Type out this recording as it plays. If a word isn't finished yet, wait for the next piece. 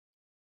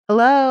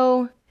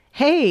Hello.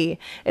 Hey,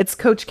 it's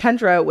Coach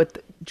Kendra with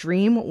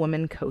Dream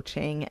Woman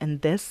Coaching,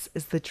 and this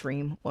is the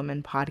Dream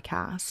Woman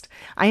Podcast.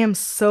 I am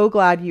so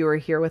glad you are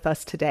here with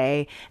us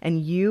today, and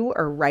you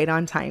are right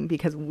on time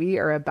because we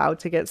are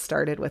about to get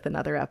started with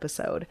another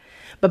episode.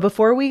 But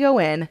before we go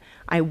in,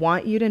 I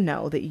want you to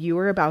know that you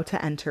are about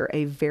to enter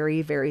a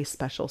very, very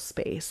special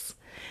space.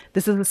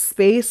 This is a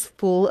space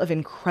full of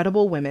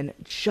incredible women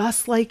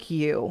just like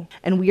you,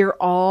 and we are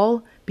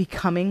all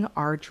becoming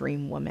our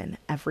dream woman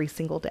every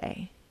single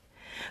day.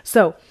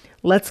 So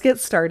let's get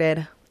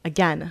started.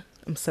 Again,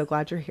 I'm so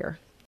glad you're here.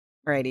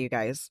 Alrighty, you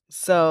guys.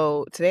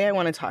 So today I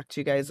want to talk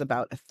to you guys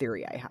about a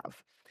theory I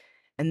have.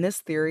 And this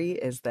theory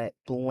is that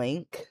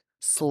blank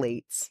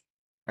slates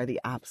are the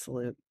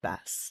absolute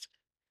best.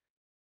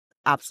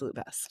 Absolute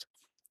best.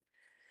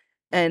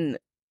 And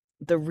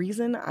the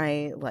reason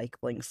I like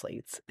blank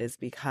slates is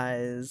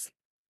because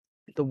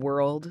the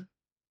world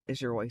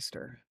is your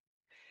oyster.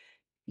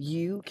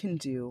 You can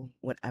do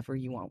whatever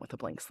you want with a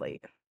blank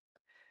slate.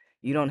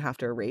 You don't have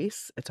to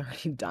erase. It's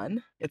already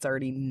done. It's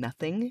already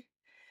nothing.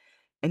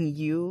 And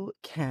you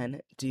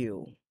can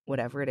do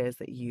whatever it is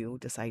that you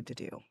decide to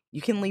do. You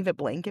can leave it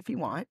blank if you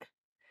want,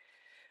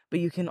 but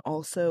you can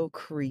also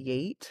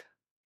create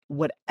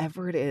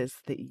whatever it is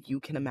that you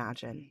can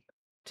imagine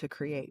to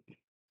create.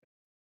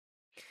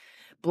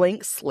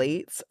 Blank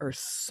slates are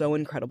so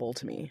incredible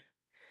to me.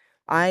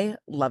 I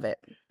love it.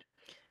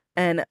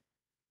 And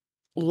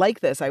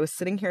like this, I was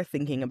sitting here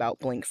thinking about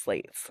blank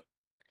slates,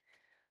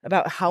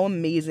 about how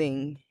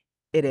amazing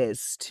it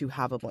is to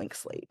have a blank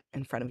slate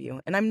in front of you.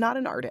 And I'm not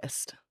an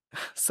artist.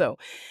 So,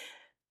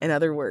 in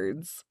other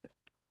words,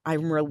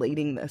 I'm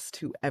relating this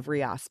to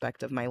every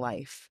aspect of my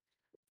life.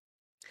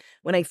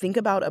 When I think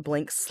about a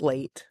blank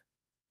slate,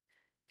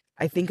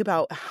 I think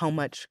about how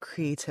much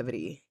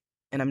creativity,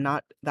 and I'm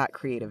not that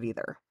creative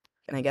either.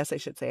 And I guess I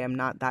should say I'm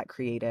not that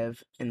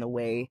creative in the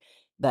way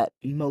that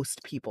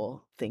most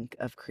people think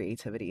of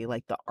creativity,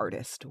 like the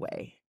artist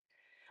way.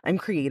 I'm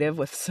creative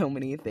with so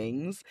many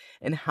things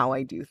and how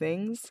I do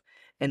things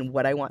and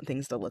what I want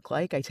things to look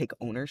like. I take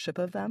ownership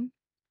of them.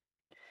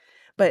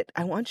 But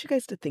I want you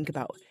guys to think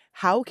about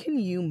how can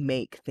you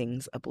make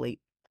things a blank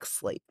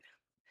slate?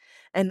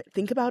 And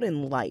think about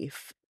in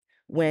life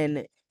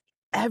when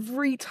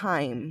every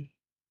time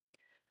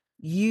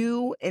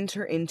you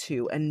enter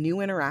into a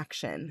new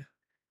interaction,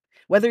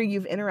 whether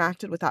you've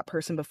interacted with that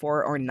person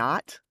before or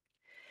not,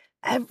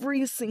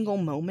 every single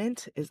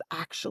moment is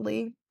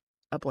actually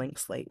a blank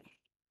slate.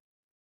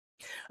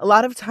 A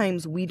lot of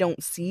times we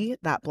don't see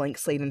that blank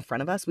slate in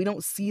front of us. We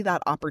don't see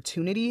that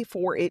opportunity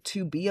for it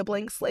to be a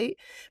blank slate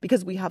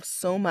because we have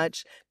so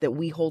much that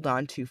we hold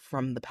on to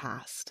from the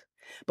past.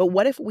 But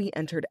what if we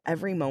entered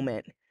every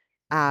moment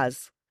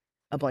as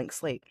a blank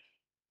slate?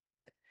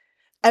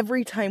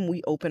 Every time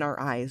we open our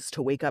eyes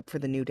to wake up for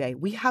the new day,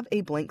 we have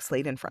a blank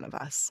slate in front of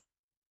us.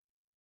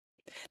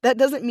 That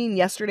doesn't mean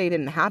yesterday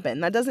didn't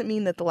happen. That doesn't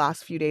mean that the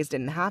last few days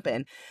didn't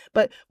happen.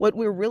 But what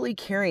we're really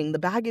carrying, the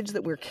baggage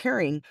that we're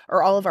carrying,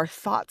 are all of our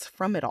thoughts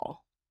from it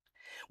all.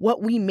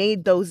 What we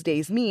made those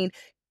days mean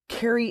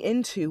carry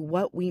into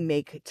what we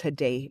make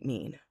today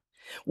mean.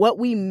 What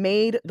we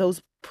made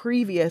those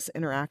previous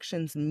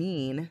interactions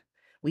mean,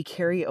 we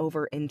carry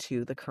over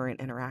into the current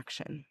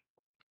interaction.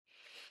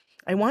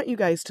 I want you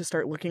guys to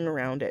start looking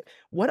around at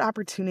what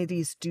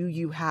opportunities do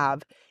you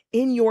have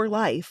in your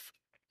life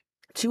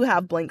to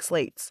have blank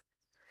slates.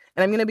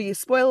 And I'm going to be,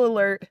 spoiler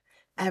alert,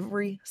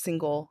 every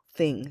single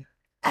thing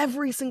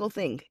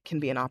can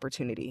be an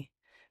opportunity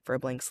for a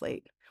blank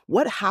slate.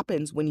 What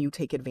happens when you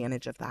take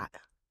advantage of that?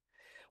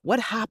 What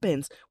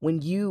happens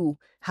when you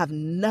have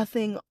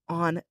nothing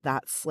on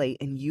that slate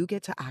and you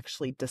get to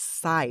actually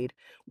decide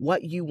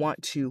what you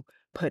want to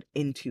put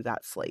into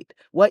that slate,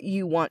 what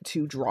you want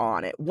to draw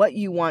on it, what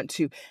you want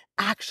to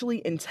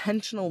actually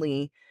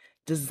intentionally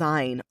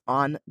design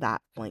on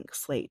that blank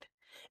slate?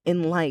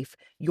 In life,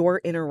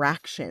 your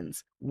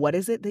interactions, what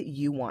is it that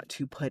you want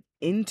to put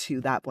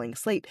into that blank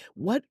slate?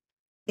 What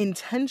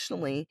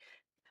intentionally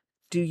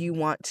do you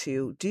want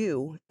to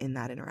do in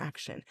that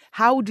interaction?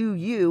 How do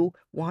you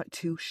want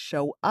to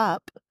show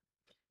up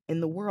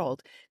in the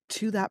world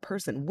to that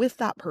person, with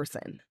that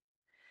person?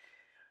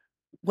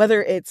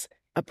 Whether it's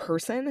a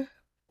person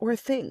or a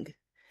thing.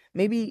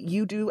 Maybe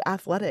you do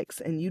athletics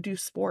and you do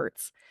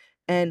sports,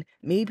 and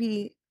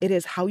maybe it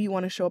is how you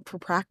want to show up for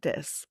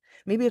practice.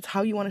 Maybe it's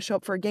how you want to show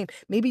up for a game.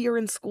 Maybe you're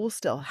in school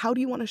still. How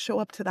do you want to show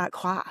up to that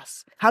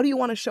class? How do you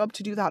want to show up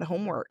to do that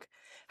homework?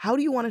 How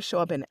do you want to show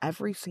up in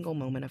every single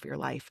moment of your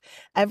life?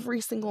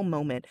 Every single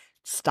moment,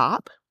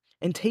 stop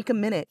and take a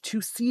minute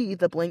to see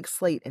the blank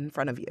slate in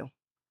front of you.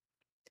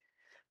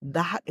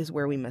 That is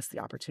where we miss the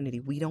opportunity.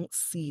 We don't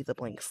see the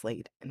blank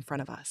slate in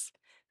front of us.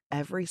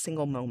 Every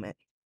single moment,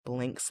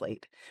 blank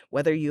slate.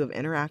 Whether you have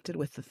interacted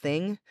with the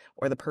thing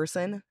or the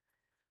person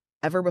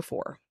ever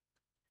before,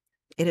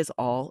 it is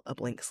all a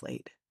blank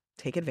slate.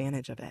 Take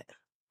advantage of it.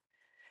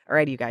 All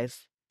right, you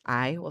guys.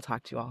 I will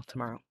talk to you all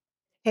tomorrow.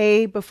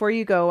 Hey, before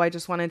you go, I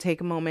just want to take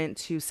a moment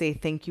to say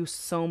thank you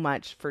so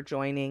much for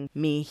joining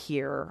me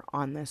here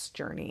on this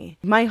journey.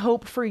 My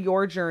hope for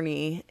your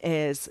journey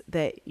is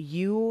that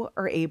you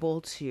are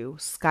able to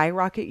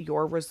skyrocket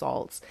your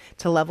results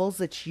to levels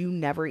that you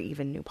never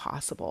even knew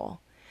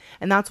possible.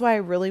 And that's why I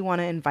really want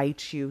to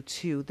invite you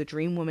to the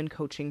Dream Woman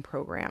Coaching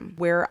Program,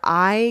 where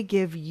I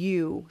give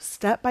you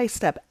step by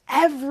step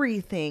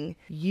everything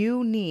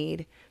you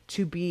need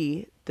to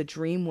be the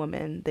dream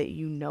woman that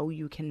you know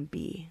you can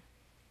be.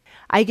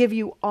 I give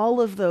you all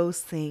of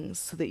those things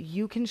so that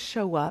you can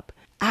show up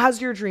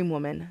as your dream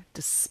woman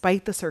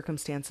despite the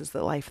circumstances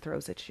that life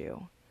throws at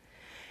you.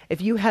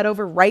 If you head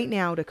over right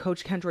now to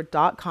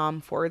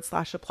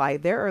coachkendra.com/apply,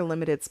 there are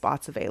limited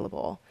spots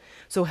available.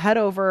 So head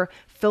over,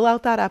 fill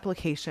out that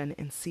application,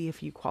 and see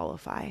if you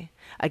qualify.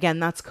 Again,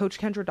 that's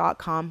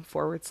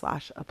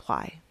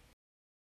coachkendra.com/apply.